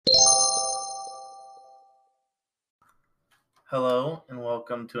Hello and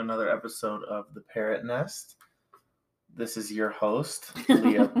welcome to another episode of The Parrot Nest. This is your host,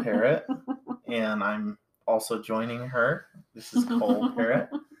 Leah Parrot, and I'm also joining her. This is Cole Parrot.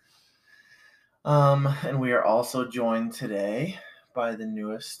 And we are also joined today by the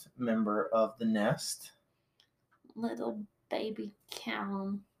newest member of the nest, Little baby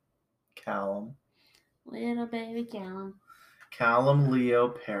Callum. Callum. Little baby Callum. Callum Leo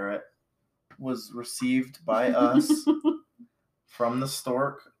Parrot was received by us from the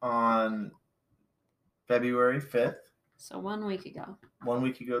stork on February 5th. So 1 week ago. 1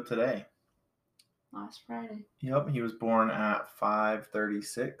 week ago today. Last Friday. Yep, he was born at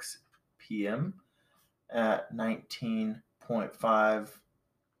 5:36 p.m. at 19.5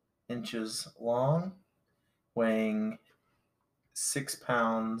 inches long, weighing 6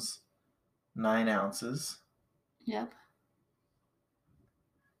 pounds 9 ounces. Yep.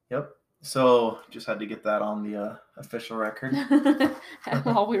 So just had to get that on the official record.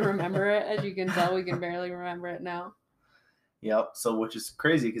 While we remember it, as you can tell, we can barely remember it now. Yep. So which is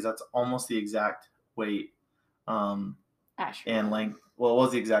crazy because that's almost the exact weight Asher. and length. Well, it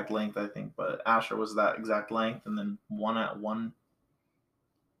was the exact length, I think, but Asher was that exact length, and then 1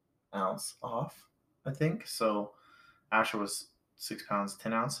 ounce off, I think. So Asher was 6 pounds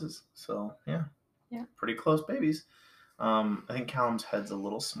 10 ounces. So yeah, pretty close babies. I think Callum's head's a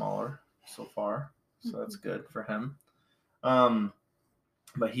little smaller so far, so that's good for him.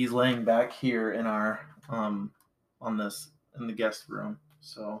 But he's laying back here in our in the guest room.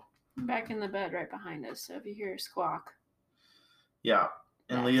 So back in the bed right behind us. So if you hear a squawk. Yeah.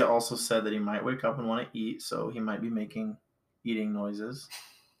 And Leah also said that he might wake up and want to eat, so he might be making eating noises.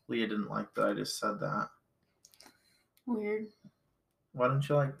 Leah didn't like that I just said that. Weird. Why don't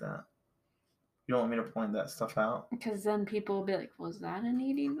you like that? You don't want me to point that stuff out? Because then people will be like, was that an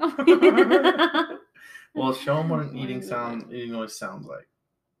eating noise? Well, show them what an eating noise sounds like.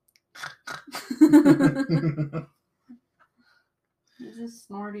 He's a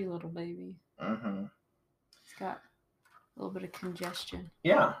snorty little baby. Mm-hmm. He's got a little bit of congestion.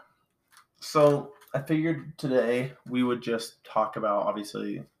 Yeah. So I figured today we would just talk about,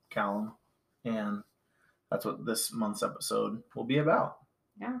 obviously, Callum, and that's what this month's episode will be about.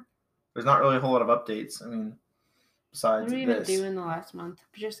 Yeah. There's not really a whole lot of updates. I mean, besides what did we even do in the last month?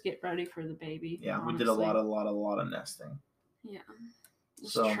 Just get ready for the baby. Yeah, honestly. We did a lot of nesting. Yeah.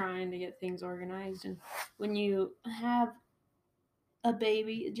 Just trying to get things organized. And when you have a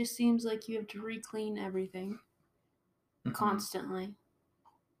baby, it just seems like you have to re-clean everything constantly.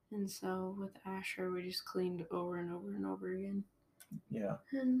 And so with Asher, we just cleaned over and over and over again. Yeah.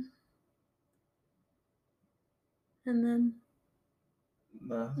 And then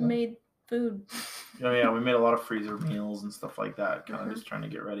made food. Oh yeah, we made a lot of freezer meals and stuff like that, kind of just trying to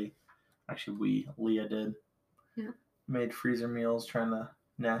get ready. Actually, Leah did. Yeah. Made freezer meals, trying to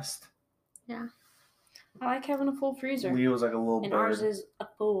nest. Yeah. I like having a full freezer. Leah was like a little bird. Ours is a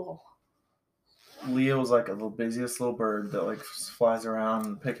pool. Leah was like the busiest little bird that like flies around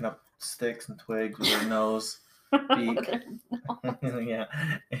and picking up sticks and twigs with her nose, beak. Yeah,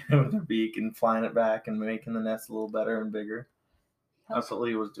 with her beak and flying it back and making the nest a little better and bigger. That's what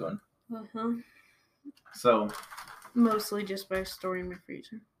Leah was doing. So mostly just by storing my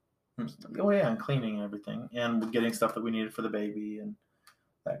freezer. Oh yeah, and cleaning and everything, and getting stuff that we needed for the baby and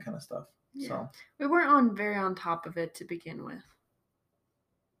that kind of stuff. Yeah. So we weren't very on top of it to begin with.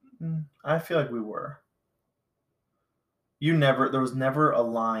 I feel like we were. There was never a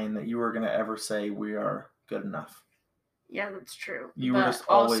line that you were going to ever say we are good enough. Yeah, that's true. You were just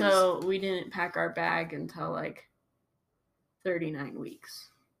always... Also, we didn't pack our bag until like 39 weeks.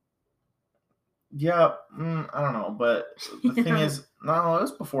 Yeah, I don't know, but the thing is, no, it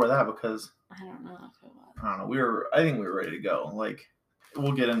was before that because... I don't know if it was. I don't know, I think we were ready to go. Like,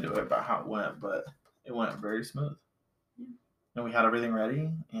 we'll get into it about how it went, but it went very smooth. Yeah. And we had everything ready,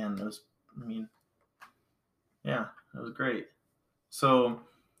 and it was, yeah, it was great. So,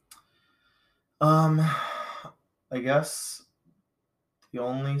 I guess the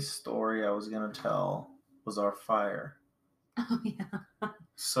only story I was going to tell was our fire. Oh, yeah.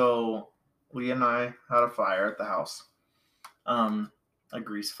 So, Leah and I had a fire at the house, a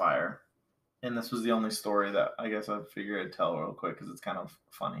grease fire. And this was the only story that I guess I figured I'd tell real quick because it's kind of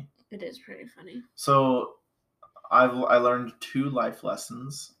funny. It is pretty funny. So, I learned 2 life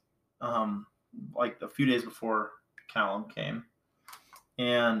lessons, like a few days before Callum came,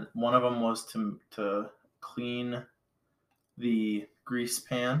 and one of them was to clean the grease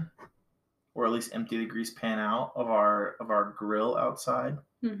pan, or at least empty the grease pan out of our grill outside.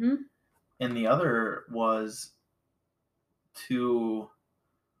 Mm-hmm. And the other was to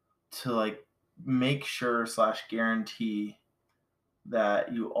like make sure / guarantee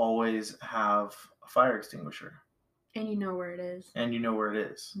that you always have a fire extinguisher. And you know where it is. And you know where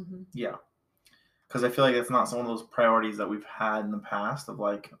it is. Mm-hmm. Yeah. Because I feel like it's not one of those priorities that we've had in the past of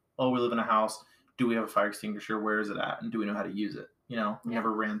like, oh, we live in a house. Do we have a fire extinguisher? Where is it at? And do we know how to use it? You know, we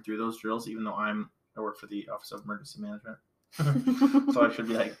never ran through those drills, even though I work for the Office of Emergency Management. So I should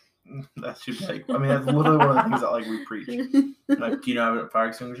be like, that should be like, I mean, that's literally one of the things that like we preach. Like, do you know how to have a fire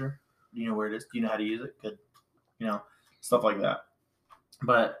extinguisher? Do you know where it is? Do you know how to use it? Good. You know, stuff like that.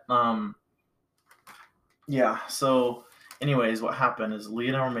 But, yeah. So anyways, what happened is Lee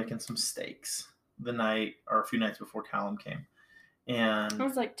and I were making some steaks the night or a few nights before Callum came. And it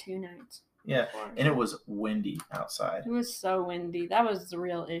was like 2 nights. Yeah. And it was windy outside. It was so windy. That was the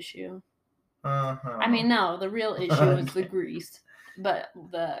real issue. Uh-huh. I mean, no, the real issue was the grease. But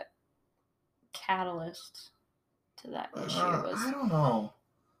the catalyst to that issue was... I don't know.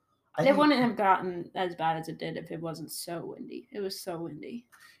 It wouldn't have gotten as bad as it did if it wasn't so windy. It was so windy.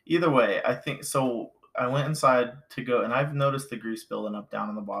 Either way, I think... So I went inside to go, and I've noticed the grease building up down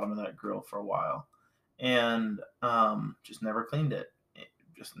on the bottom of that grill for a while. And just never cleaned it.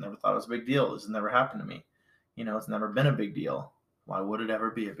 Just never thought it was a big deal. This has never happened to me. You know, it's never been a big deal. Why would it ever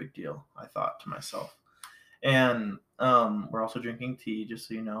be a big deal? I thought to myself. And we're also drinking tea, just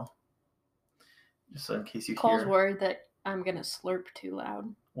so you know. Just so in case you Cole's worried that I'm going to slurp too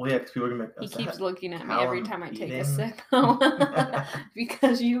loud. Well, yeah, because people are going to make... He keeps looking at me every time I take a sip.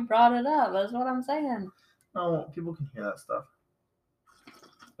 Because you brought it up. That's what I'm saying. No, people can hear that stuff.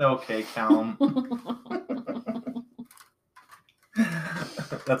 Okay, Callum.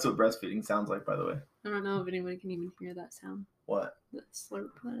 That's what breastfeeding sounds like, by the way. I don't know if anybody can even hear that sound. What? The slurp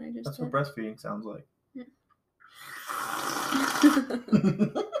that I just That's did. what breastfeeding sounds like. Yeah.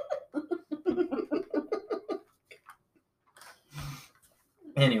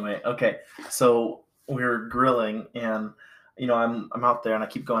 Anyway, okay. So we're grilling, and you know, I'm out there, and I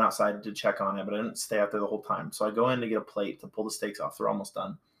keep going outside to check on it, but I didn't stay out there the whole time. So I go in to get a plate to pull the steaks off. They're almost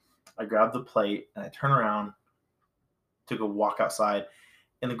done. I grab the plate and I turn around to go walk outside,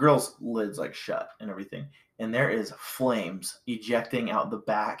 and the grill's lid's like shut and everything, and there is flames ejecting out the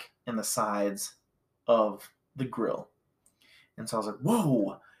back and the sides of the grill. And so I was like,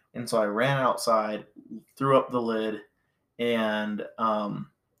 whoa. And so I ran outside, threw up the lid, and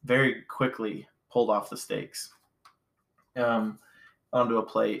very quickly pulled off the steaks onto a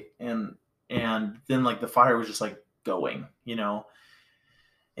plate. And then like the fire was just like going, you know.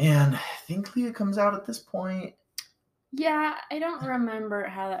 And I think Leah comes out at this point. Yeah, I don't remember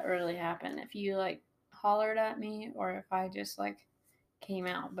how that really happened. If you like hollered at me or if I just like came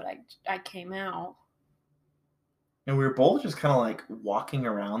out, but I came out. And we were both just kind of like walking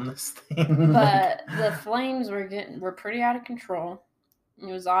around this thing. But the flames were pretty out of control.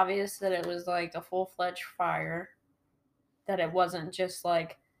 It was obvious that it was like a full-fledged fire. That it wasn't just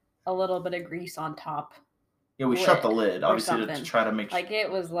like a little bit of grease on top. Yeah, we shut the lid, obviously, to try to make sure. Like it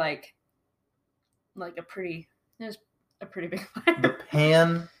was like a pretty big fire. The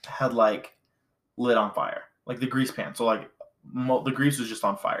pan had like lit on fire, like the grease pan. So like the grease was just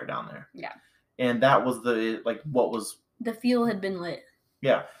on fire down there. Yeah. And that was what was... The fuel had been lit.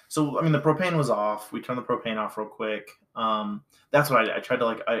 Yeah. So, I mean, the propane was off. We turned the propane off real quick. That's what I tried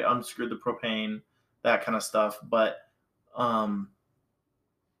to I unscrewed the propane, that kind of stuff. But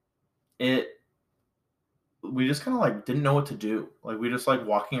we just kind of like didn't know what to do. Like we just like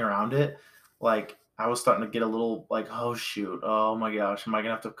walking around it. Like I was starting to get a little like, oh shoot, oh my gosh, am I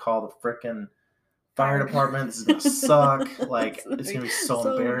gonna have to call the frickin' fire department? This is gonna suck. Like it's gonna be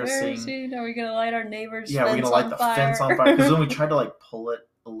so embarrassing. Are we gonna light our neighbor's fence? Yeah, we're gonna light the fence on fire. Because then we tried to like pull it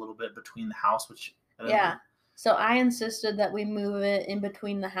a little bit between the house, which yeah. So I insisted that we move it in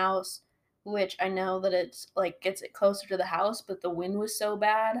between the house, which I know that it's like gets it closer to the house, but the wind was so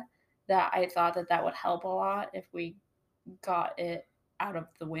bad that I thought that would help a lot if we got it out of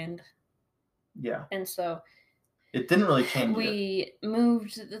the wind. Yeah. And so it didn't really change. We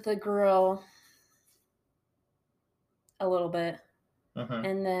moved the grill a little bit. Mm-hmm.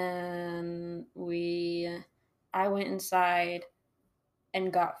 And then I went inside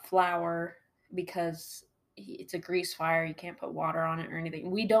and got flour because it's a grease fire. You can't put water on it or anything.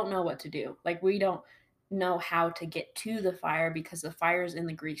 We don't know what to do. Like we don't know how to get to the fire because the fire's in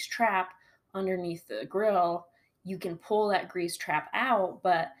the grease trap underneath the grill. You can pull that grease trap out,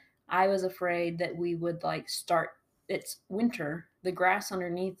 but I was afraid that we would it's winter. The grass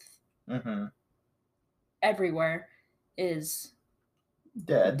underneath everywhere is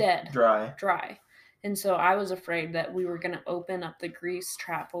dead, dry. And so I was afraid that we were going to open up the grease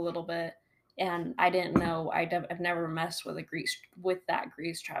trap a little bit. And I didn't know, I've never messed with that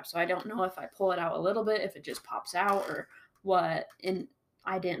grease trap. So I don't know if I pull it out a little bit, if it just pops out or what, and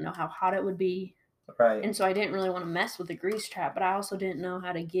I didn't know how hot it would be. Right. And so I didn't really want to mess with the grease trap, but I also didn't know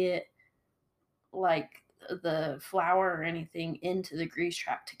how to get like the flour or anything into the grease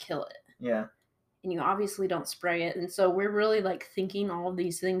trap to kill it. Yeah. And you obviously don't spray it. And so we're really like thinking all of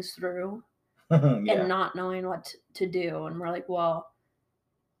these things through Yeah. and not knowing what to do. And we're like, well,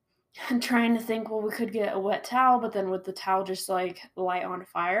 I'm trying to think, well, we could get a wet towel, but then would the towel just like light on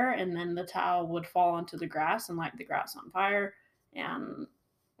fire, and then the towel would fall onto the grass and light the grass on fire? And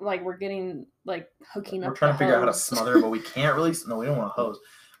like we're getting like hooking up. We're trying to figure out how to smother it, but we can't really. No, we don't want a hose,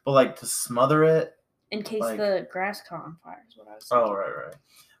 but like to smother it in case like, the grass caught on fire is what I was thinking. Oh, right.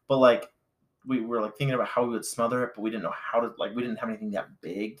 But like we were like thinking about how we would smother it, but we didn't know how to. Like we didn't have anything that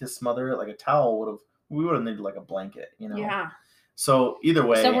big to smother it. Like a towel we would have needed like a blanket, you know. Yeah. So either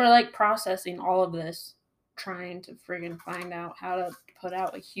way. So we're like processing all of this, trying to friggin' find out how to put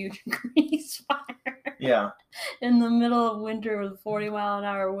out a huge grease fire. Yeah. In the middle of winter with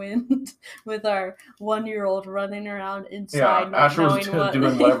 40-mile-an-hour wind, with our 1-year-old running around inside, not Asher was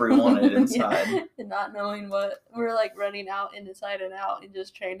doing whatever he wanted inside, and not knowing what. We're like running out inside and out, and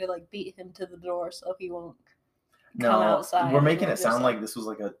just trying to like beat him to the door so he won't come outside. We're making it sound like this was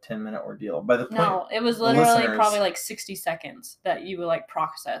like a 10-minute ordeal. By the point, no, it was literally probably like 60 seconds that you would like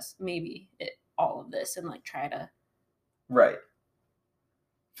process maybe all of this and like try to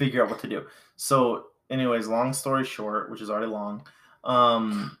figure out what to do. So anyways, long story short, which is already long,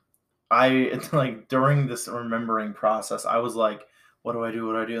 I like during this remembering process, I was like, what do I do?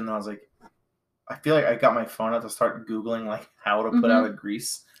 And then I was like, I feel like I got my phone out to start Googling like how to put out a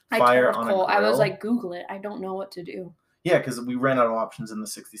grease fire on a grill. I was like, Google it. I don't know what to do. Yeah, because we ran out of options in the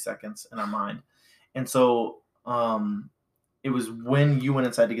 60 seconds in our mind. And so it was when you went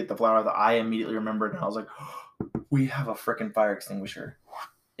inside to get the flour that I immediately remembered, and I was like, we have a freaking fire extinguisher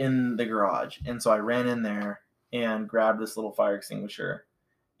in the garage. And so I ran in there and grabbed this little fire extinguisher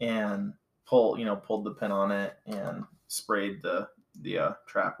and pulled the pin on it and sprayed the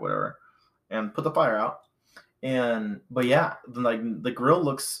trap, whatever, and put the fire out. But yeah, like the grill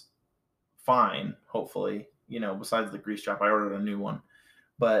looks fine, hopefully, besides the grease trap. I ordered a new one,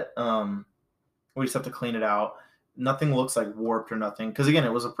 but we just have to clean it out. Nothing looks like warped or nothing, because again,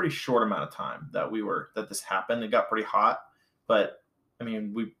 it was a pretty short amount of time that this happened. It got pretty hot, but I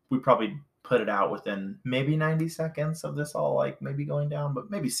mean, we probably put it out within maybe 90 seconds of this all like maybe going down,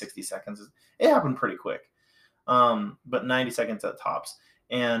 but maybe 60 seconds. It happened pretty quick, but 90 seconds at tops.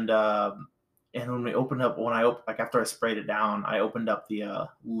 And when we opened up, after I sprayed it down, I opened up the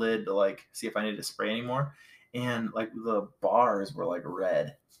lid to like see if I needed to spray anymore, and like the bars were like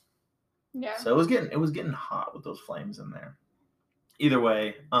red. Yeah. So it was getting hot with those flames in there. Either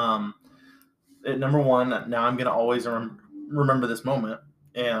way, number one, now I'm gonna always remember this moment,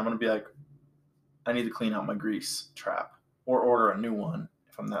 and I'm gonna be like, I need to clean out my grease trap or order a new one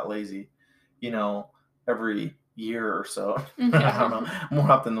if I'm that lazy, every year or so. I don't know, more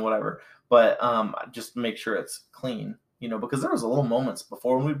often than whatever. But just make sure it's clean, because there was a little moments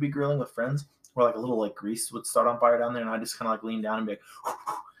before when we'd be grilling with friends where like a little like grease would start on fire down there, and I just kind of like lean down and be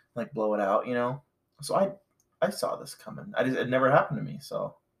like blow it out, So I saw this coming. It never happened to me,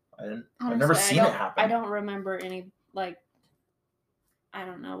 so I've never seen it happen. I don't remember any like, I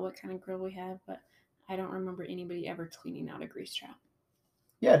don't know what kind of grill we have, but I don't remember anybody ever cleaning out a grease trap.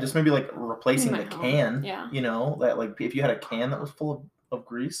 Yeah, just maybe like replacing the can. Yeah. That like if you had a can that was full of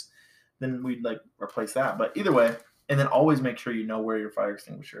grease, then we'd like replace that. But either way, and then always make sure you know where your fire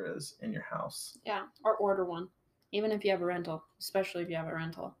extinguisher is in your house. Yeah, or order one, even if you have a rental, especially if you have a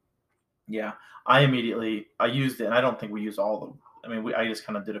rental. Yeah, I used it, and I don't think we used all of them. I mean, I just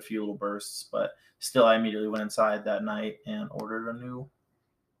kind of did a few little bursts, but still, I immediately went inside that night and ordered a new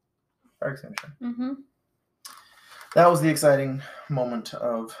fire extinguisher. Mm-hmm. That was the exciting moment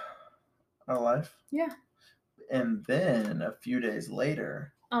of our life. Yeah. And then a few days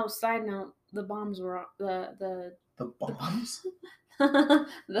later. Oh, side note: the bombs were the bombs.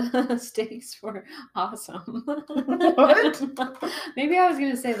 The steaks were awesome. What? Maybe I was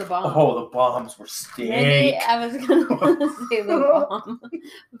gonna say the bomb. Oh, the bombs were steak. Maybe I was gonna say the bomb.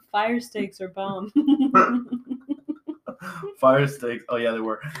 Fire steaks are bomb. Fire steaks. Oh yeah, they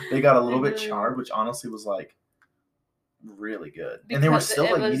were. They got a little bit charred, which honestly was like really good. Because and they were still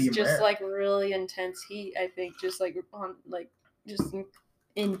like medium rare. It was just like really intense heat. I think just like on just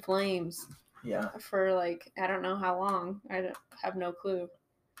in flames. Yeah. For like, I don't know how long. I have no clue.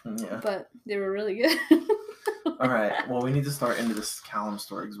 Yeah. But they were really good. All right. Well, we need to start into this Callum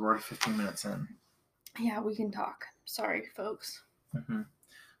story because we're already 15 minutes in. Yeah, we can talk. Sorry, folks. Mm-hmm.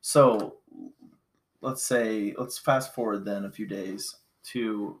 So let's fast forward then a few days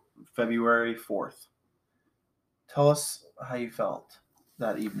to February 4th, Tell us how you felt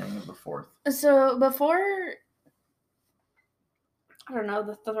that evening of the 4th. So before, I don't know,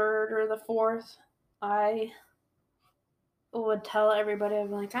 the 3rd or the 4th, I would tell everybody,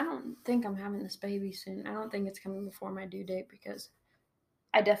 I'm like, I don't think I'm having this baby soon. I don't think it's coming before my due date, because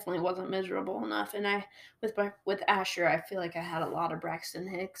I definitely wasn't miserable enough. And with Asher, I feel like I had a lot of Braxton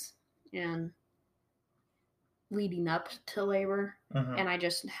Hicks and leading up to labor, and I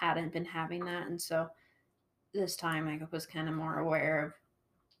just hadn't been having that. And so this time I was kind of more aware of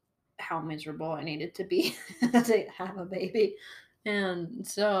how miserable I needed to be to have a baby. And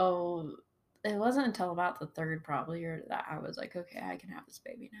so it wasn't until about the 3rd probably, or that I was like, okay, I can have this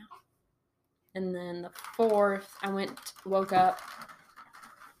baby now. And then the 4th, I woke up.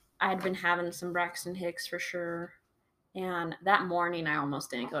 I'd been having some Braxton Hicks for sure. And that morning I almost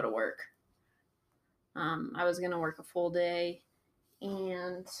didn't go to work. I was going to work a full day,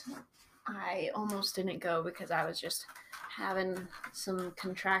 and I almost didn't go because I was just having some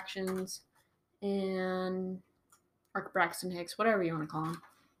contractions and, or Braxton Hicks, whatever you want to call them.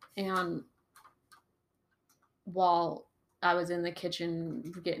 And while I was in the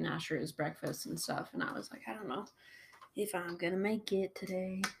kitchen getting Asher his breakfast and stuff, and I was like, I don't know if I'm going to make it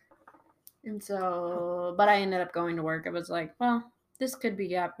today. And so, but I ended up going to work. I was like, well, this could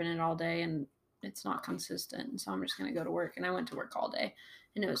be happening all day, and it's not consistent, so I'm just going to go to work. And I went to work all day,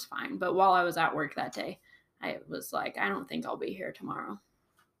 and it was fine. But while I was at work that day, I was like, I don't think I'll be here tomorrow.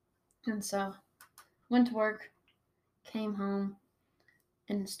 And so went to work, came home,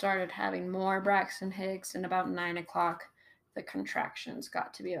 and started having more Braxton Hicks. And about 9 o'clock, the contractions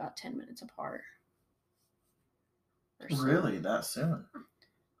got to be about 10 minutes apart. Really? That soon?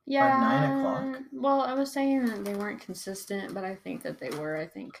 Yeah. By 9 o'clock? Well, I was saying that they weren't consistent, but I think that they were. I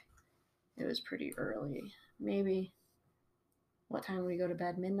think it was pretty early. Maybe. What time we go to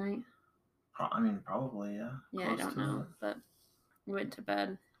bed? Midnight? I mean, probably, yeah. Yeah, I don't know, but we went to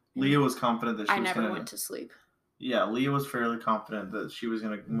bed. Leah was confident that I never went to sleep. Yeah, Leah was fairly confident that she was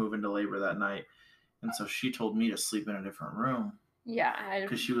going to move into labor that night. And so she told me to sleep in a different room. Yeah.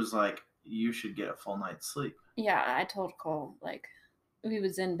 Because she was like, you should get a full night's sleep. Yeah, I told Cole, like, we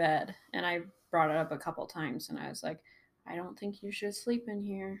was in bed, and I brought it up a couple times, and I was like, I don't think you should sleep in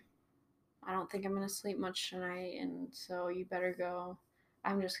here. I don't think I'm going to sleep much tonight, and so you better go.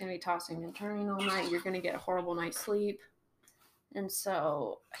 I'm just going to be tossing and turning all night. You're going to get a horrible night's sleep. And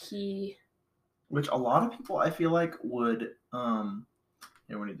so he... Which a lot of people, I feel like, would...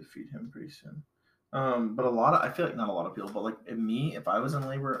 we need to feed him pretty soon. But I feel like not a lot of people, but like me, if I was in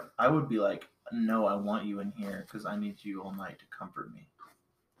labor, I would be like, no, I want you in here because I need you all night to comfort me.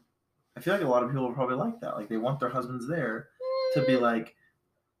 I feel like a lot of people are probably like that. Like they want their husbands there to be like,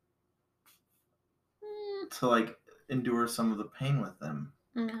 to like endure some of the pain with them.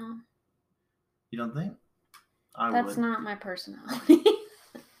 No. You don't think? That's not my personality.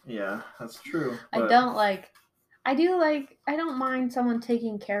 Yeah, that's true. But... I don't mind someone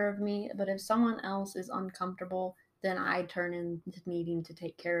taking care of me, but if someone else is uncomfortable, then I turn into needing to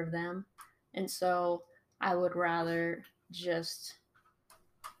take care of them. And so I would rather just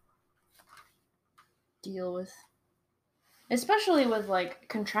deal with, especially with like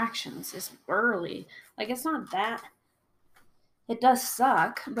contractions, it's early. Like it's not that, it does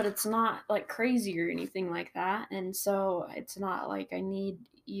suck, but it's not like crazy or anything like that. And so it's not like I need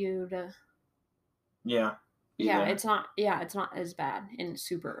you to. Yeah. Yeah, it's not as bad and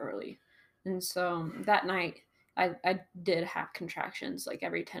super early. And so that night I did have contractions like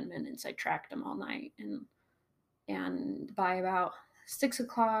every 10 minutes. I tracked them all night, and by about 6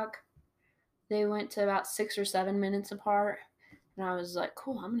 o'clock they went to about 6 or 7 minutes apart, and I was like,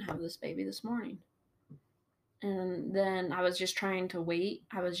 cool, I'm gonna have this baby this morning. And then I was just trying to wait.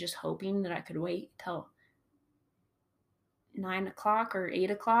 I was just hoping that I could wait till 9 o'clock or 8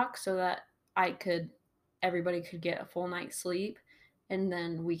 o'clock so that everybody could get a full night's sleep, and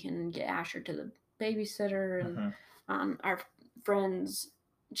then we can get Asher to the babysitter. And our friends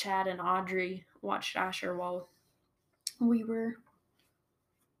Chad and Audrey watched Asher while we were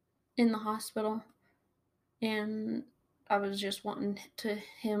in the hospital, and I was just wanting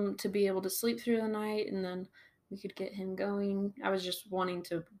him to be able to sleep through the night, and then we could get him going. I was just wanting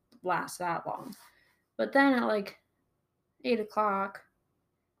to last that long. But then at like 8 o'clock,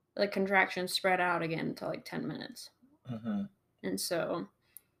 the contractions spread out again to like 10 minutes. And so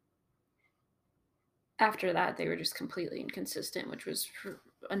after that, they were just completely inconsistent, which was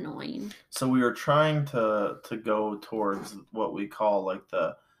annoying. So we were trying to go towards what we call like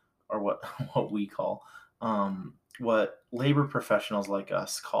what labor professionals like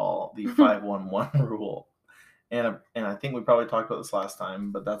us call the 5-1-1 rule. And I think we probably talked about this last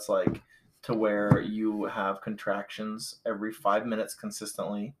time, but that's like to where you have contractions every 5 minutes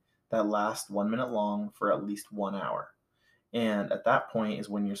consistently that last 1 minute long for at least 1 hour. And at that point is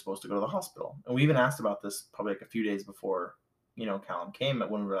when you're supposed to go to the hospital. And we even asked about this probably like a few days before, Callum came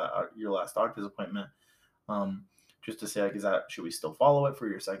when we were at your last doctor's appointment, just to say, like, should we still follow it for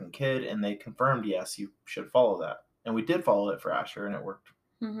your second kid? And they confirmed, yes, you should follow that. And we did follow it for Asher, and it worked.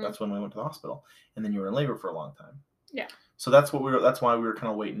 Mm-hmm. That's when we went to the hospital. And then you were in labor for a long time. Yeah. So that's why we were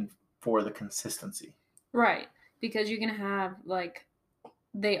kind of waiting for the consistency. Right. Because you're going to have, like,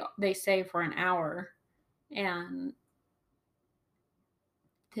 they say for an hour, and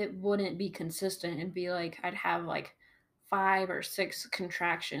it wouldn't be consistent. It'd be like I'd have like 5 or 6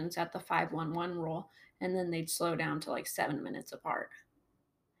 contractions at the 5-1-1 rule, and then they'd slow down to like 7 minutes apart.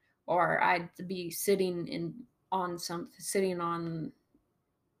 Or I'd be sitting on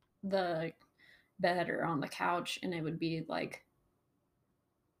the bed or on the couch, and it would be like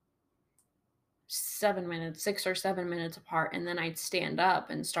 6 or 7 minutes apart, and then I'd stand up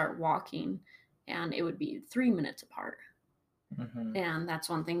and start walking, and it would be 3 minutes apart. Mm-hmm. And that's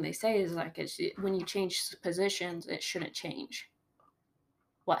one thing they say is like when you change positions, it shouldn't change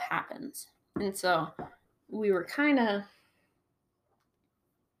what happens. And so we were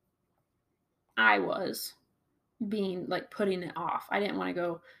I was being like putting it off. I didn't want to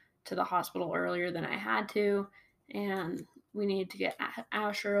go to the hospital earlier than I had to, and we needed to get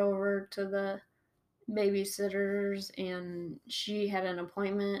Asher over to the babysitters, and she had an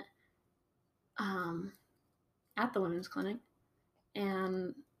appointment at the women's clinic,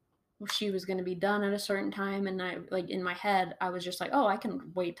 and she was going to be done at a certain time, and I, like, in my head, I was just like, oh, I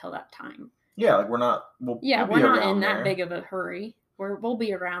can wait till that time. Yeah, like we're not in that big of a hurry. We'll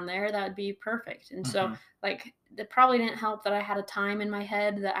be around there. That would be perfect. And so, like, it probably didn't help that I had a time in my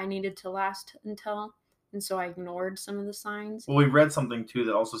head that I needed to last until, and so I ignored some of the signs. Well, we read something too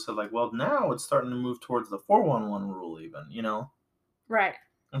that also said, like, well, now it's starting to move towards the 4-1-1 rule even, Right.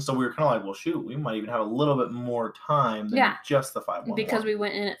 And so we were kind of like, well, shoot, we might even have a little bit more time than just the 5-1-1. Because we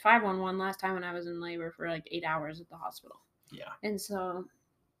went in at 5-1-1 last time when I was in labor for like 8 hours at the hospital. Yeah. And so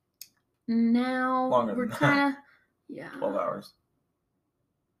now we're kind of 12 hours.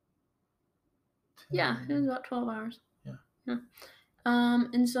 Yeah, it was about 12 hours. Yeah.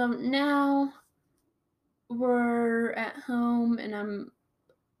 And so now we're at home, and I'm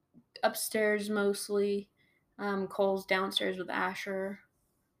upstairs mostly. Cole's downstairs with Asher.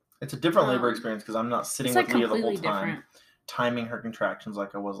 It's a different labor experience because I'm not sitting with Leah the whole time, timing her contractions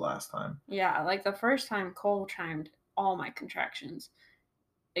like I was last time. Yeah, like the first time Cole timed all my contractions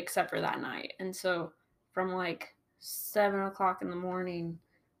except for that night. And so from like 7 o'clock in the morning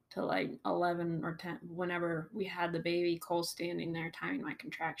to like 11 or 10, whenever we had the baby, Cole's standing there timing my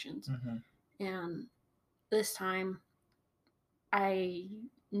contractions. Mm-hmm. And this time I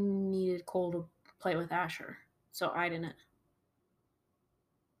needed Cole to play with Asher, so I didn't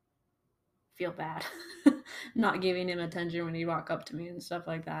feel bad not giving him attention when he'd walk up to me and stuff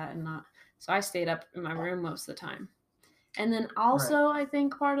like that, so I stayed up in my room most of the time. And then also, I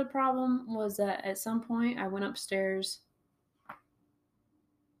think part of the problem was that at some point I went upstairs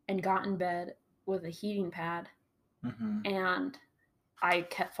and got in bed with a heating pad, and I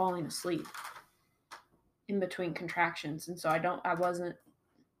kept falling asleep in between contractions, and so I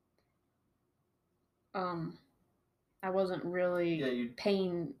wasn't really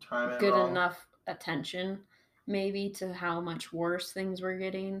paying good enough attention maybe to how much worse things were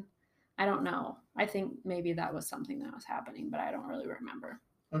getting. I don't know. I think maybe that was something that was happening, but I don't really remember.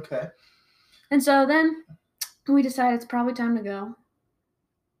 Okay. And so then we decided it's probably time to go.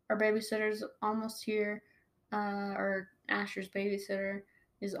 Our babysitter's almost here. Or Asher's babysitter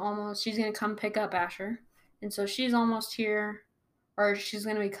is almost, she's going to come pick up Asher. And so she's almost here, or she's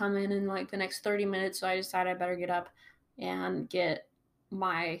going to be coming in like the next 30 minutes. So I decided I better get up and get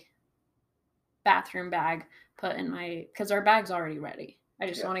my bathroom bag put in because our bag's already ready. I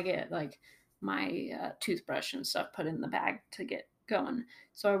just want to get like my toothbrush and stuff put in the bag to get going.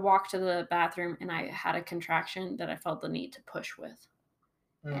 So I walked to the bathroom, and I had a contraction that I felt the need to push with.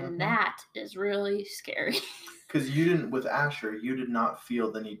 And that is really scary. Because with Asher, you did not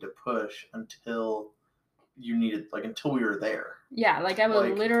feel the need to push until until we were there. Yeah, like I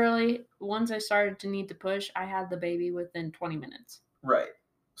was literally, once I started to need to push, I had the baby within 20 minutes. Right.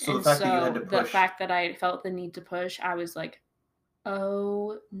 So the fact that you had to push. The fact that I felt the need to push, I was like,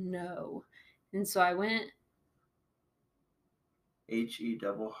 oh no. And so I went. HE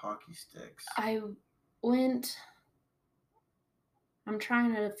double hockey sticks. I went. I'm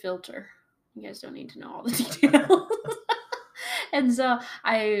trying to filter. You guys don't need to know all the details. And so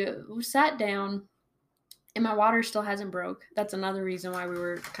I sat down, And my water still hasn't broke. That's another reason why we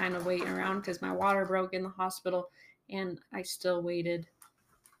were kind of waiting around, because my water broke in the hospital and I still waited.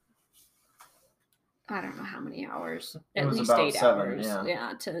 I don't know how many hours. It at was least about 8 hours. 7,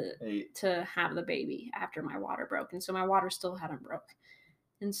 Yeah, Eight. to have the baby after my water broke. And so my water still hadn't broke.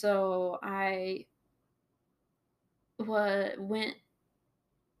 And so I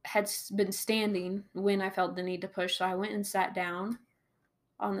had been standing when I felt the need to push. So I went and sat down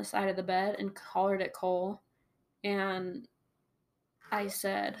on the side of the bed and hollered at Cole. And I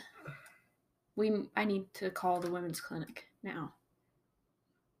said, I need to call the women's clinic now.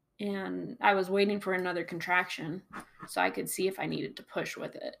 And I was waiting for another contraction so I could see if I needed to push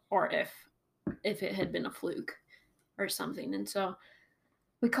with it, or if it had been a fluke or something. And so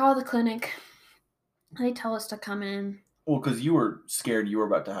we call the clinic. They tell us to come in. Well, because you were scared you were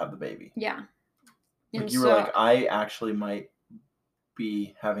about to have the baby. Yeah. Like, and you were like, I actually might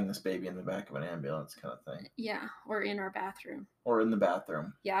be having this baby in the back of an ambulance kind of thing. Yeah, or in our bathroom. Or in the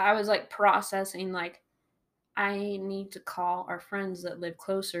bathroom. Yeah, I was like processing, like, I need to call our friends that live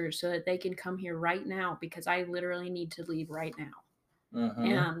closer so that they can come here right now, because I literally need to leave right now.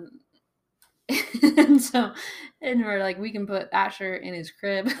 Mm-hmm. And we're like, we can put Asher in his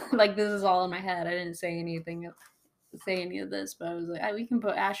crib. Like, this is all in my head. I didn't say any of this, but I was like, we can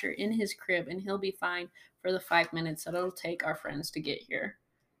put Asher in his crib and he'll be fine for the 5 minutes that it'll take our friends to get here.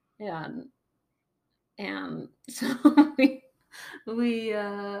 And so we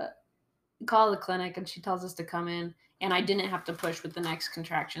call the clinic and she tells us to come in, and I didn't have to push with the next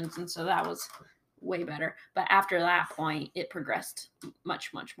contractions, and so that was way better. But after that point, it progressed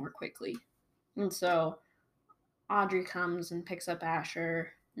much, much more quickly. And so Audrey comes and picks up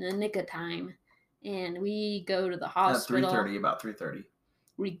Asher in the nick of time, and we go to the hospital. At 3:30, about 3:30.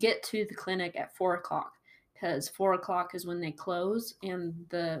 We get to the clinic at 4 o'clock, because 4 o'clock is when they close, and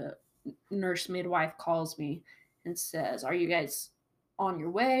the nurse midwife calls me and says, are you guys on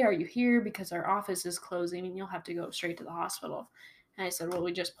your way? Are you here? Because our office is closing and you'll have to go straight to the hospital. And I said, well,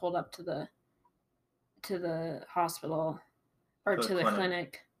 we just pulled up to the hospital, or to the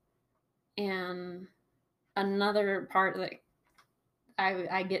clinic. And another part, like,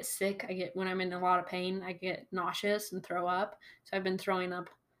 I get sick. When I'm in a lot of pain, I get nauseous and throw up. So I've been throwing up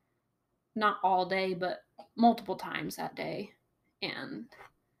not all day, but multiple times that day, and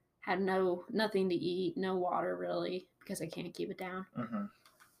had nothing to eat, no water really, because I can't keep it down. Mm-hmm.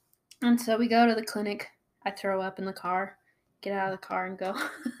 And so we go to the clinic. I throw up in the car, get out of the car and go.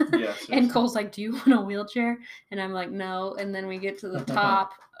 Yes. And Cole's like, do you want a wheelchair? And I'm like, no. And then we get to the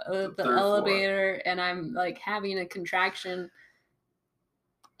top of the elevator floor, and I'm like having a contraction.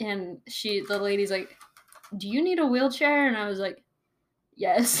 And the lady's like, do you need a wheelchair? And I was like,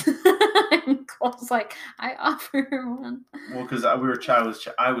 yes. And Cole's like, I offer her one. Well, because I was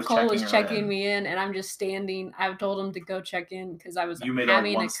Cole was checking me in, and I'm just standing. I told him to go check in because I was. You made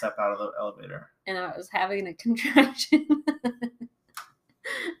having one step out of the elevator, and I was having a contraction.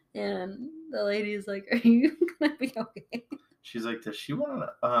 And the lady's like, "Are you gonna be okay?" She's like, "Does she want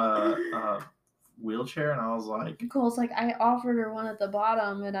a wheelchair?" And I was like, Cole's like, "I offered her one at the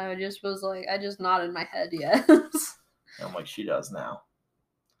bottom," and I just was like, I just nodded my head yes. I'm like, she does now.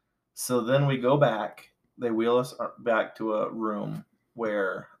 So then we go back. They wheel us back to a room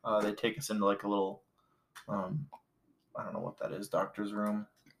where they take us into like a little, I don't know what that is, doctor's room.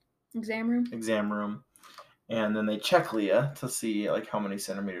 Exam room. And then they check Leah to see like how many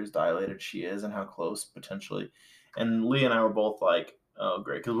centimeters dilated she is and how close potentially. And Leah and I were both like, oh,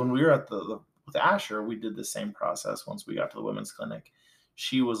 great. Because when we were with Asher, we did the same process once we got to the women's clinic.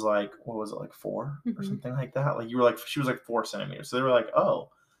 She was like, what was it, like 4 or something like that? Like she was like 4 centimeters. So they were like, oh,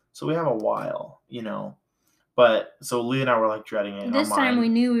 so we have a while, you know. But so Leah and I were like dreading it. This time we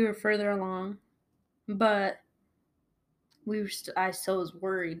knew we were further along, but I still was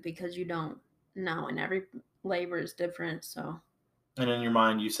worried because you don't know, and every labor is different. So. And in your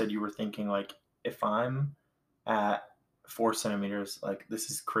mind, you said you were thinking like, if I'm at 4 centimeters, like this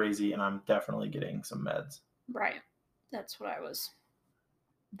is crazy, and I'm definitely getting some meds. Right. That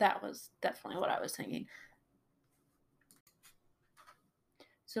was definitely what I was thinking.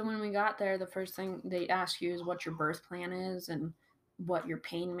 So when we got there, the first thing they ask you is what your birth plan is and what your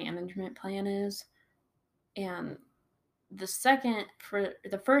pain management plan is. And the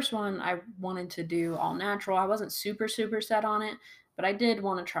first one, I wanted to do all natural. I wasn't super, super set on it, but I did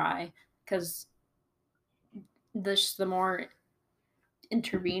want to try, because the more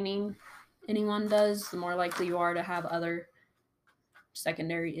intervening anyone does, the more likely you are to have other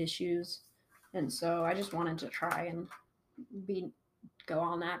secondary issues. And so I just wanted to try and go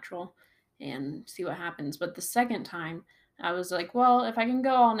all natural and see what happens. But the second time, I was like, well, if I can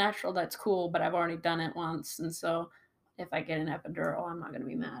go all natural, that's cool, but I've already done it once. And so if I get an epidural, I'm not going to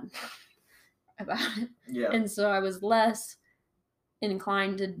be mad about it. Yeah. And so I was less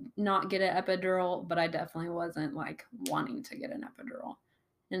inclined to not get an epidural, but I definitely wasn't like wanting to get an epidural.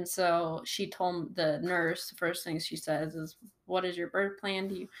 And so she told the nurse, the first thing she says is, what is your birth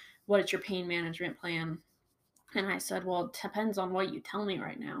plan? What is your pain management plan? And I said, well, it depends on what you tell me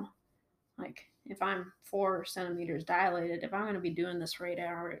right now. Like, if I'm 4 centimeters dilated, if I'm going to be doing this for 8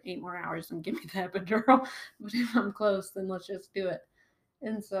 more hours, then give me the epidural. But if I'm close, then let's just do it.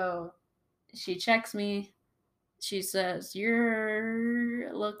 And so she checks me. She says,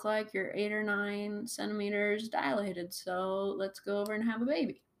 look like you're 8 or 9 centimeters dilated. So let's go over and have a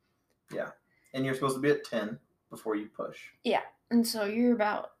baby. Yeah. And you're supposed to be at 10 before you push. Yeah. And so you're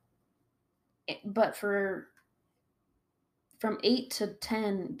about, but from 8 to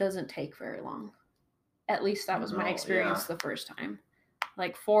 10 doesn't take very long. At least that was my experience the first time.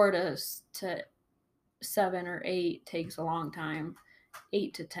 Like 4 to 7 or 8 takes a long time.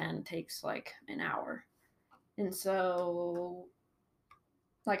 8 to 10 takes like an hour. And so,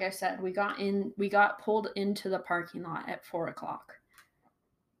 like I said, we got pulled into the parking lot at 4:00.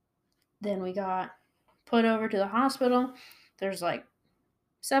 Then we got put over to the hospital. There's like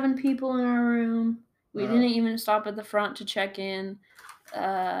 7 people in our room. We didn't even stop at the front to check in.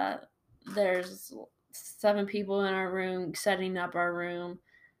 There's 7 people in our room setting up our room.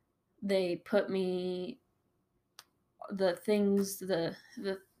 They put me the things, the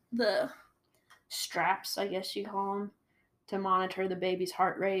straps, I guess you call them, to monitor the baby's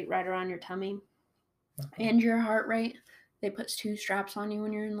heart rate right around your tummy and your heart rate. They put 2 straps on you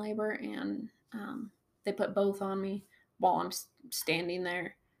when you're in labor, and they put both on me while I'm standing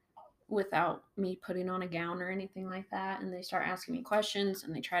there without me putting on a gown or anything like that. And they start asking me questions,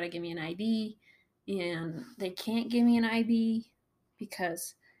 and they try to give me an IV, and they can't give me an IV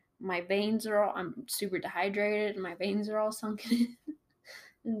because my veins I'm super dehydrated and my veins are all sunken in.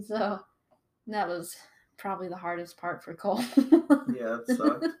 And so that was probably the hardest part for Cole. Yeah, it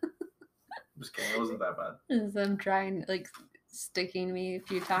sucked. Just kidding, it wasn't that bad. And them trying, like, sticking me a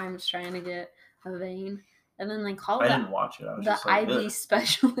few times trying to get a vein. And then they called I didn't watch it. I was just like, IV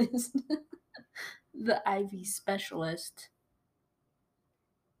specialist. The IV specialist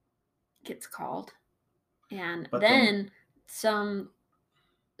gets called. And then some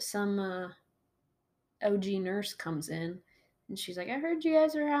OG nurse comes in, and she's like, I heard you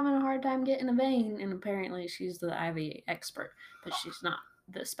guys are having a hard time getting a vein. And apparently she's the IV expert, but she's not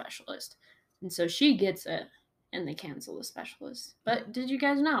the specialist. And so she gets it, and they cancel the specialist. But did you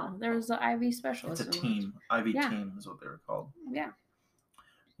guys know there was the IV specialist? It's a team. IV team is what they were called. Yeah.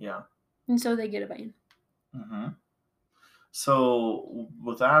 Yeah. And so they get a vein. Mm-hmm. So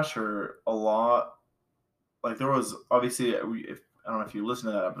with Asher, a lot, like there was obviously, I don't know if you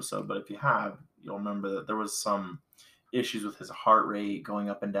listened to that episode, but if you have, you'll remember that there was some issues with his heart rate going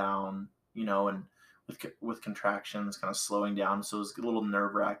up and down, and with contractions kind of slowing down. So it was a little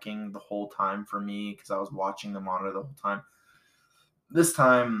nerve-wracking the whole time for me because I was watching the monitor the whole time. This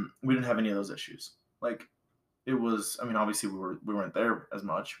time we didn't have any of those issues. Like it was, I mean, obviously we weren't there as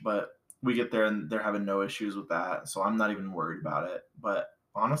much, but we get there and they're having no issues with that. So I'm not even worried about it. But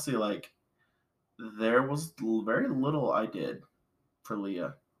honestly, like there was very little I did for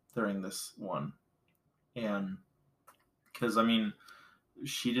Leah during this one. And because, I mean,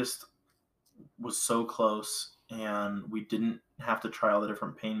 she just was so close, and we didn't have to try all the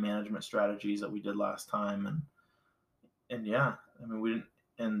different pain management strategies that we did last time. And yeah, I mean, we didn't,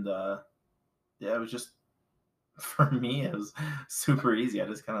 and yeah, it was just, for me, it was super easy. I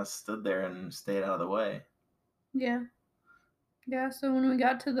just kind of stood there and stayed out of the way. Yeah. Yeah, so when we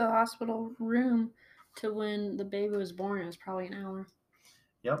got to the hospital room to when the baby was born, it was probably an hour.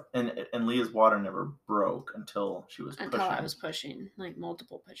 Yep, and Leah's water never broke until she was pushing. Until I was pushing, like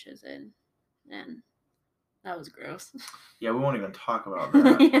multiple pushes in, and that was gross. Yeah, we won't even talk about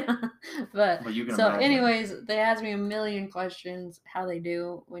that. Yeah, but you can so imagine. Anyways, they asked me a million questions how they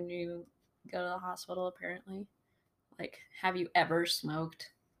do when you go to the hospital, apparently. Like, have you ever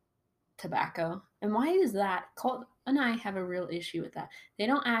smoked tobacco? And why is that? Cole and I have a real issue with that. They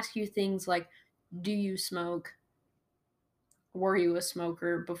don't ask you things like, do you smoke? Were you a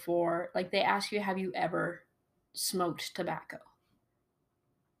smoker before? Like, they ask you, have you ever smoked tobacco?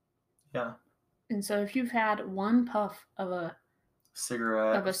 Yeah. And so if you've had one puff of a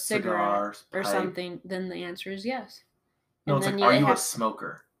cigar, or something, then the answer is yes. No, and it's like, are you a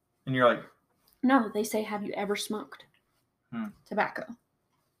smoker? And you're like, no, they say, have you ever smoked tobacco?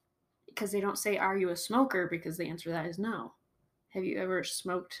 Because they don't say, are you a smoker? Because the answer to that is no. Have you ever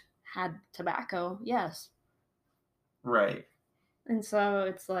had tobacco? Yes. Right. And so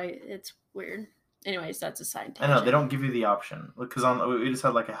it's like, it's weird. Anyways, that's a side I know they tangent. don't give you the option because we just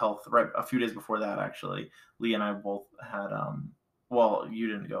had like a health right a few days before that actually. Lee and I both had well you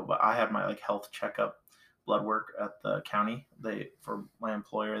didn't go but I had my like health checkup blood work at the county. They for my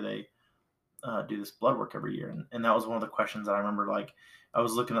employer they do this blood work every year and that was one of the questions that I remember like I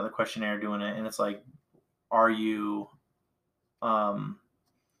was looking at the questionnaire doing it and it's like are you um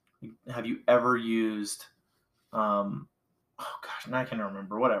have you ever used oh gosh now I can't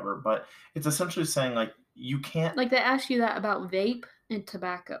remember whatever but it's essentially saying like you can't Like they ask you that about vape and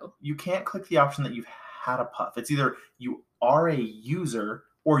tobacco. you can't click the option that you've had a puff. It's either you are a user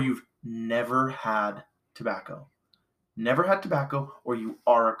or you've never had tobacco. Never had tobacco or you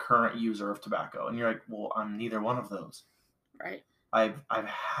are a current user of tobacco. And you're like, well, I'm neither one of those. Right. I've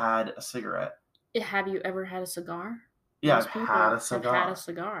had a cigarette. Have you ever had a cigar? Yeah, Most I've people had a have cigar. had a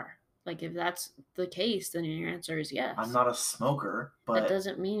cigar. Like if that's the case, then your answer is yes. I'm not a smoker, but that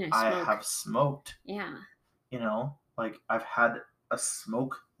doesn't mean I smoke. have smoked. Yeah. You know, like I've had a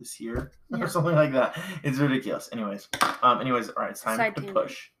smoke this year Yeah. or something like that. It's ridiculous. Anyways, all right, it's time Side to tangent.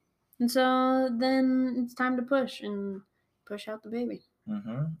 push. And so then it's time to push out the baby.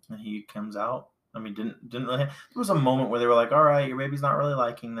 Mm-hmm. And he comes out. I mean, didn't really. There was a moment where they were like, "All right, your baby's not really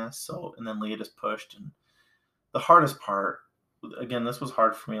liking this," so and then Leah just pushed. And the hardest part, again, this was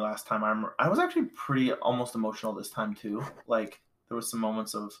hard for me last time. I was actually pretty almost emotional this time too. Like there was some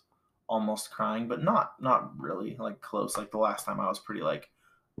moments of almost crying, but not really like close. Like the last time I was pretty like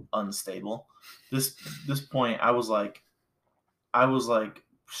unstable. This point I was like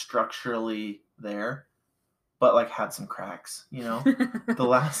structurally there but like had some cracks, you know. the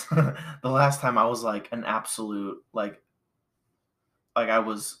last time I was like an absolute like I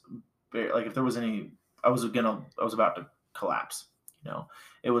was like if there was any I was about to collapse, you know.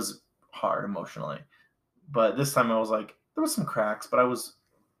 It was hard emotionally. But this time I was like there was some cracks, but I was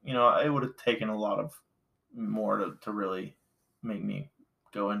you know, it would have taken a lot of more to really make me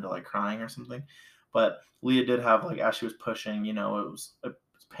go into like crying or something. But Leah did have like as she was pushing, you know, it was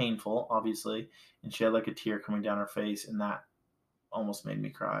painful, obviously, and she had like a tear coming down her face, and that almost made me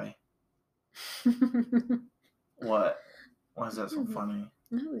cry. What? Why is that so funny?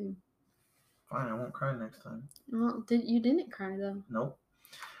 No. Fine, I won't cry next time. Well, you didn't cry though. Nope.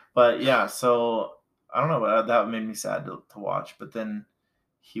 But yeah, so I don't know, but that made me sad to watch. But then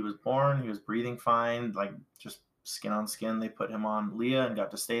he was born, he was breathing fine, like just skin on skin. They put him on Leah and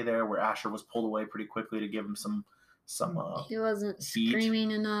got to stay there, where Asher was pulled away pretty quickly to give him some. He wasn't heat.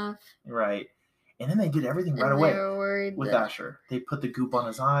 Screaming enough. Right. And then they did everything right away with Asher. They put the goop on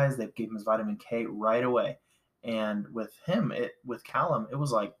his eyes. They gave him his vitamin K right away. And with him, with Callum, it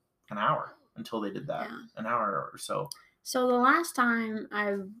was like an hour until they did that. Yeah. An hour or so. So the last time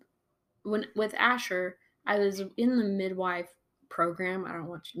with Asher, I was in the midwife program. I don't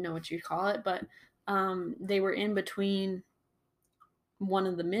know what you'd call it, but they were in between one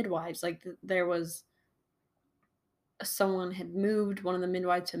of the midwives. Like there was someone had moved, one of the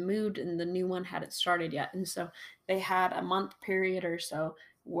midwives had moved, and the new one hadn't started yet. And so they had a month period or so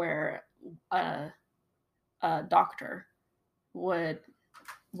where a doctor was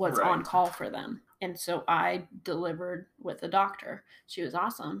right. on call for them. And so I delivered with the doctor. She was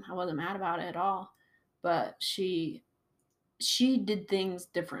awesome. I wasn't mad about it at all. But she did things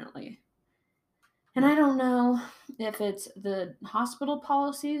differently. And I don't know if it's the hospital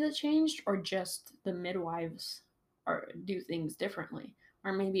policy that changed or just the midwives or do things differently,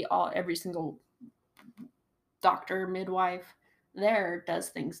 or maybe every single doctor, midwife there does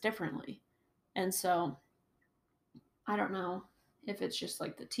things differently. And so I don't know if it's just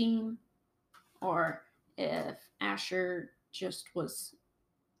like the team or if Asher just was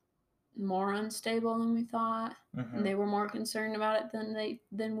more unstable than we thought, and they were more concerned about it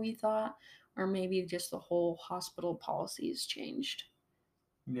than we thought, or maybe just the whole hospital policies changed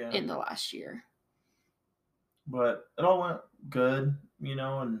in the last year. But it all went good, you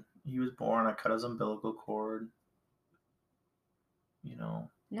know, and he was born. I cut his umbilical cord, you know.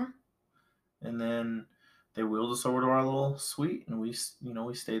 Yeah. And then they wheeled us over to our little suite, and we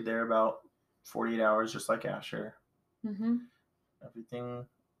stayed there about 48 hours, just like Asher. Mm-hmm. Everything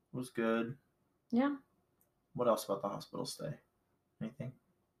was good. Yeah. What else about the hospital stay? Anything?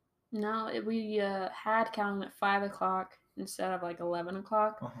 No, we had Callum at 5 o'clock instead of like 11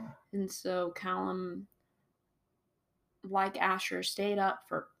 o'clock. Uh-huh. And so Callum, like Asher, stayed up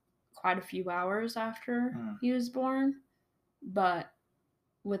for quite a few hours after he was born. But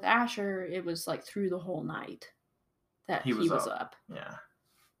with Asher, it was like through the whole night that he was up. Yeah.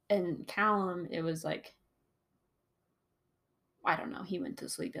 And Callum, it was like, I don't know, he went to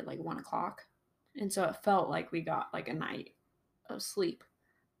sleep at like 1 o'clock. And so it felt like we got like a night of sleep,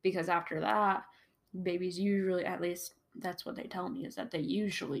 because after that, babies usually, at least that's what they tell me, is that they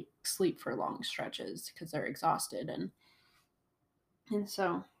usually sleep for long stretches because they're exhausted. And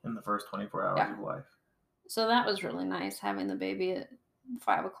so in the first 24 hours of life. So that was really nice, having the baby at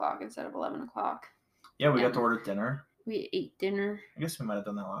 5 o'clock instead of 11 o'clock. Yeah, we got to order dinner. We ate dinner. I guess we might have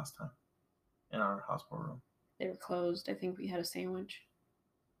done that last time in our hospital room. They were closed. I think we had a sandwich.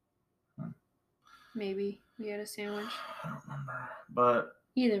 Maybe we had a sandwich. I don't remember. But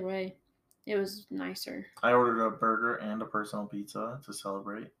either way, it was nicer. I ordered a burger and a personal pizza to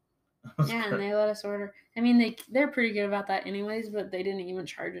celebrate. Yeah, and they let us order. I mean, they're pretty good about that anyways, but they didn't even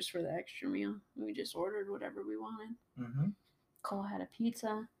charge us for the extra meal. We just ordered whatever we wanted. Mm-hmm. Cole had a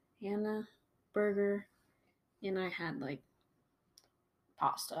pizza and a burger, and I had like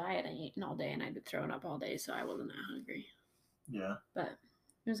pasta. I hadn't eaten all day, and I'd been throwing up all day, so I wasn't that hungry. Yeah. But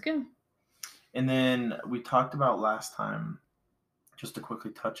it was good. And then we talked about last time, just to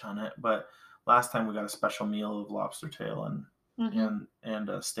quickly touch on it, but last time we got a special meal of lobster tail and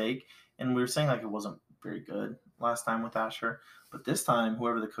a steak, and we were saying like it wasn't very good last time with Asher, but this time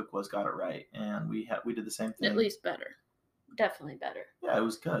whoever the cook was got it right, and we did the same thing. At least better. Definitely better. Yeah, it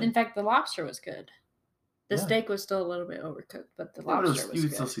was good. In fact, the lobster was good. The steak was still a little bit overcooked, but the lobster was you good.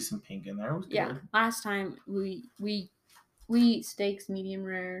 could still see some pink in there. It was good. Yeah, last time we eat steaks medium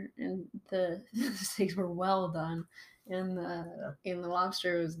rare, and the steaks were well done, and the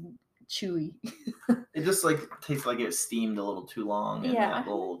lobster was chewy. It just like tastes like it steamed a little too long and that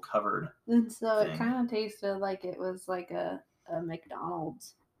little covered. And so it kind of tasted like it was like a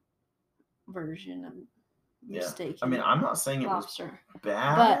McDonald's version of steak. I mean, I'm not saying lobster. It was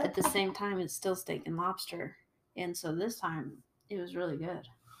bad, but at the same time, it's still steak and lobster, and so this time it was really good.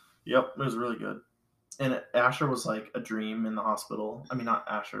 Yep, it was really good. And Asher was like a dream in the hospital. I mean, not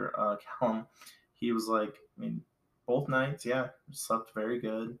Asher, Callum. He was like, I mean, both nights, slept very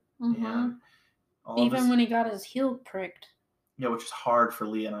good. Mm-hmm. And even when he got his heel pricked. Yeah, which is hard for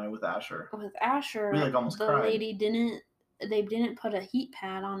Leah and I with Asher. With Asher, we like almost the cried. lady didn't put a heat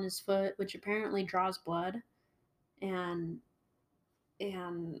pad on his foot, which apparently draws blood, and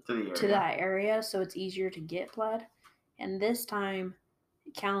to that area, so it's easier to get blood. And this time,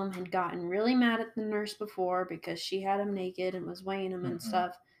 Callum had gotten really mad at the nurse before because she had him naked and was weighing him and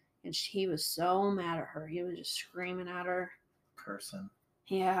stuff, and he was so mad at her. He was just screaming at her, cursing.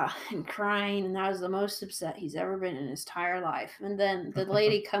 Yeah, and crying, and that was the most upset he's ever been in his entire life. And then the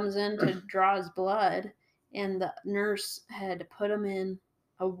lady comes in to draw his blood, and the nurse had put him in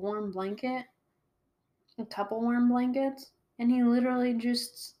a warm blanket, a couple warm blankets, and he literally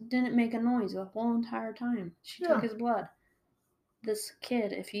just didn't make a noise the whole entire time. She took his blood. This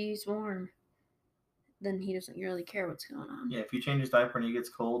kid, if he's warm, then he doesn't really care what's going on. Yeah, if you change his diaper and he gets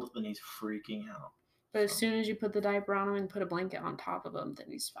cold, then he's freaking out. But as soon as you put the diaper on him and put a blanket on top of him, then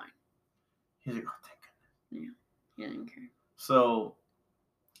he's fine. He's like, oh, thank goodness. Yeah, he didn't care. So,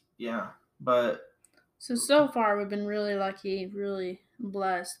 yeah, but... So far, we've been really lucky, really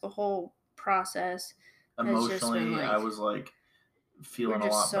blessed. The whole process emotionally, has just been like, I was like feeling a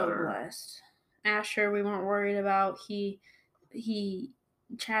lot better. We're just so blessed. Asher, we weren't worried about.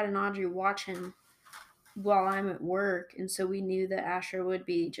 Chad and Audrey watch him while I'm at work, and so we knew that Asher would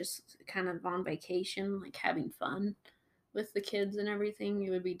be just kind of on vacation, like having fun with the kids and everything.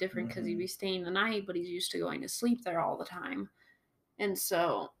 It would be different because he'd be staying the night, but he's used to going to sleep there all the time. And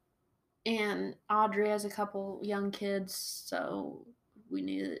so, and Audrey has a couple young kids, so we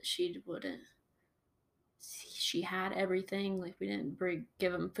knew that she had everything. Like, we didn't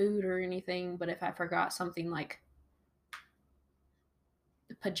give them food or anything, but if I forgot something like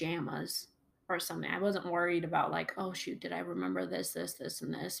pajamas or something, I wasn't worried about like, oh shoot, did I remember this,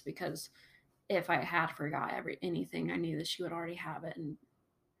 and this, because if I had forgot anything, I knew that she would already have it and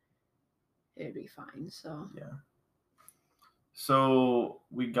it'd be fine. So so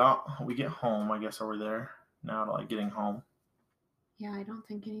we get home, I guess. Are we there now to like getting home? Yeah, I don't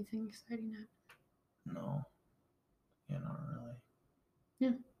think anything exciting happened. No. Yeah, not really.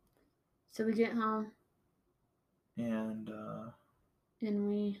 Yeah. So we get home and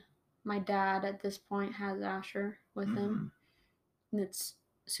my dad at this point has Asher with him, and it's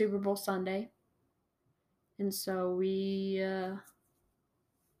Super Bowl Sunday. And so we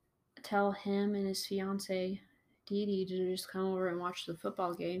tell him and his fiance, Dee Dee, to just come over and watch the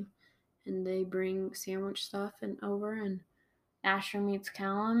football game. And they bring sandwich stuff over, and Asher meets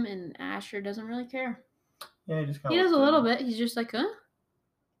Callum, and Asher doesn't really care. Yeah, he does a little bit. He's just like, huh?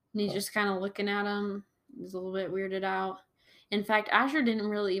 And he's just kind of looking at him. He's a little bit weirded out. In fact, Asher didn't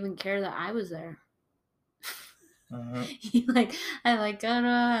really even care that I was there. He I go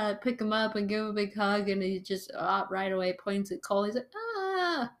to pick him up and give him a big hug, and he just right away points at Cole. He's like,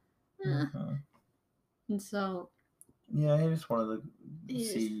 ah. And so. Yeah, he just wanted to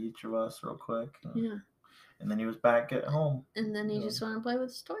see each of us real quick. Yeah. And then he was back at home. And then he just wanted to play with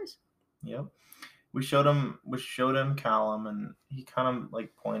his toys. Yep. We showed him Callum, and he kind of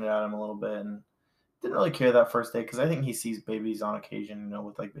like pointed at him a little bit and didn't really care that first day because I think he sees babies on occasion,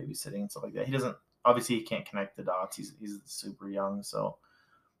 with like babysitting and stuff like that. He doesn't, obviously he can't connect the dots. He's super young, so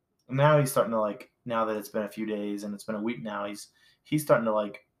now he's starting to like, now that it's been a few days and it's been a week now, he's starting to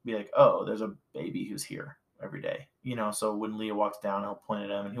like be like, oh, there's a baby who's here every day, so when Leah walks down, he'll point at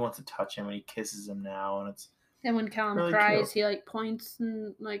him and he wants to touch him and he kisses him now, and it's when Callum really cries, cute. He like points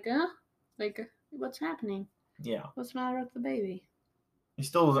and like what's happening? Yeah. What's the matter with the baby? He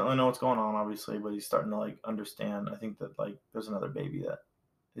still doesn't really know what's going on, obviously, but he's starting to like understand. I think that like there's another baby that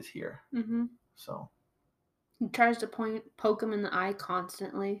is here. Mm-hmm. So he tries to poke him in the eye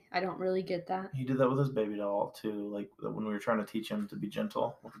constantly. I don't really get that. He did that with his baby doll too. Like when we were trying to teach him to be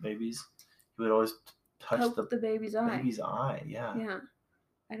gentle with the babies, he would always touch the baby's eye. Yeah. Yeah.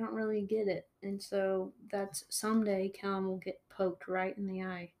 I don't really get it. And so that's someday Callum will get poked right in the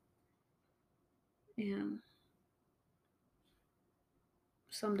eye. And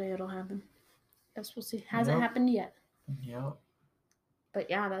someday it'll happen. Guess we'll see. Hasn't happened yet. Yep. But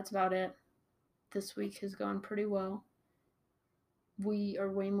yeah, that's about it. This week has gone pretty well. We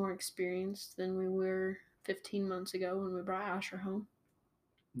are way more experienced than we were 15 months ago when we brought Asher home.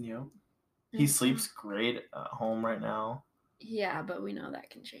 Yep. He sleeps great at home right now. Yeah, but we know that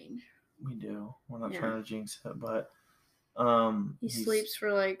can change. We do. We're not trying to jinx it, but he sleeps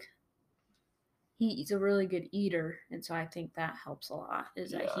for like, he's a really good eater, and so I think that helps a lot,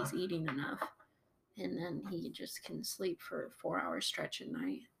 is that he's eating enough. And then he just can sleep for a 4-hour stretch at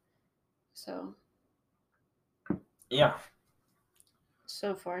night. So. Yeah.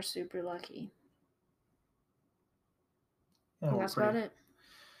 So far, super lucky. Yeah, that's about it.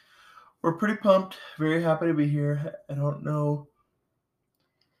 We're pretty pumped. Very happy to be here. I don't know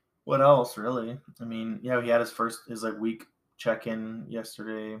what else, really. I mean, he had his like week check-in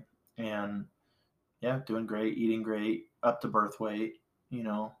yesterday, and doing great, eating great, up to birth weight. He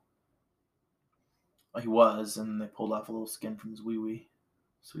was, and they pulled off a little skin from his wee-wee,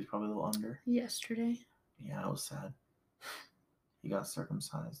 so he's probably a little under. Yesterday. Yeah, it was sad. He got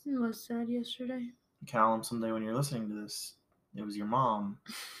circumcised. It was sad yesterday. Callum, someday when you're listening to this, it was your mom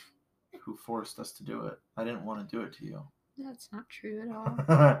who forced us to do it. I didn't want to do it to you. That's not true at all.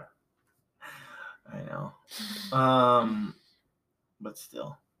 I know. But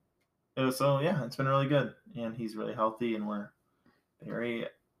still. It's been really good. And he's really healthy, and we're very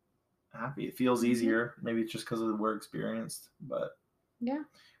happy. It feels easier. Maybe it's just because we're experienced, but yeah.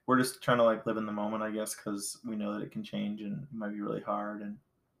 We're just trying to like live in the moment, I guess, because we know that it can change and it might be really hard, and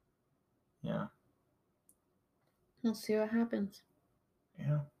yeah. We'll see what happens.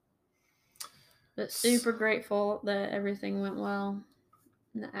 Yeah. But super grateful that everything went well.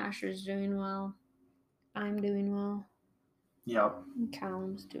 And that Asher's doing well. I'm doing well. Yep. And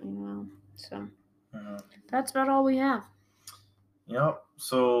Callum's doing well. So that's about all we have. Yep.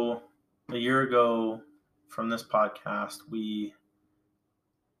 So a year ago from this podcast, we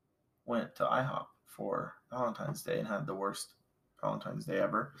went to IHOP for Valentine's Day and had the worst Valentine's Day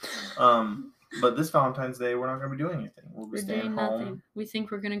ever. But this Valentine's Day, we're not going to be doing anything. We'll be staying home. Nothing. We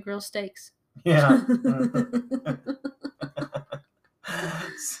think we're going to grill steaks. Yeah.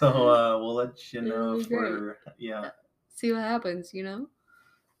 So we'll let you know if we're see what happens, No,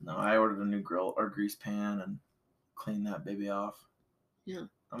 I ordered a new grill or grease pan and cleaned that baby off. Yeah.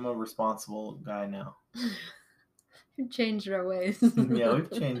 I'm a responsible guy now. We've changed our ways. Yeah,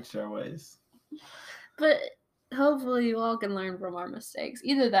 we've changed our ways. But hopefully you all can learn from our mistakes.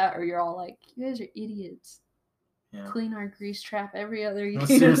 Either that or you're all like, you guys are idiots. Yeah. Clean our grease trap every other year.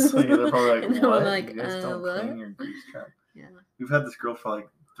 Seriously, they're probably like, what? Like, you guys don't clean your grease trap. Yeah. We've had this grill for like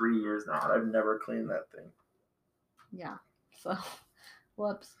 3 years now, and I've never cleaned that thing. Yeah. So,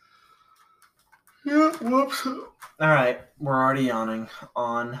 whoops. Yeah, whoops. All right, we're already yawning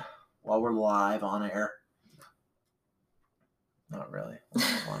while we're live on air. Not really. We're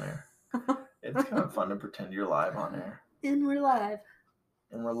live on air. It's kind of fun to pretend you're live on air. And we're live.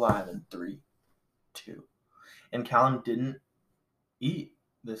 And we're live in 3, 2. And Callum didn't eat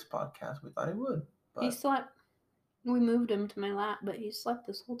this podcast. We thought he would. But he slept. We moved him to my lap, but he slept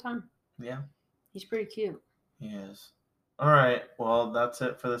this whole time. Yeah. He's pretty cute. He is. All right. Well, that's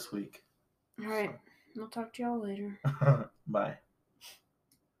it for this week. All right. I'll talk to y'all later. Bye.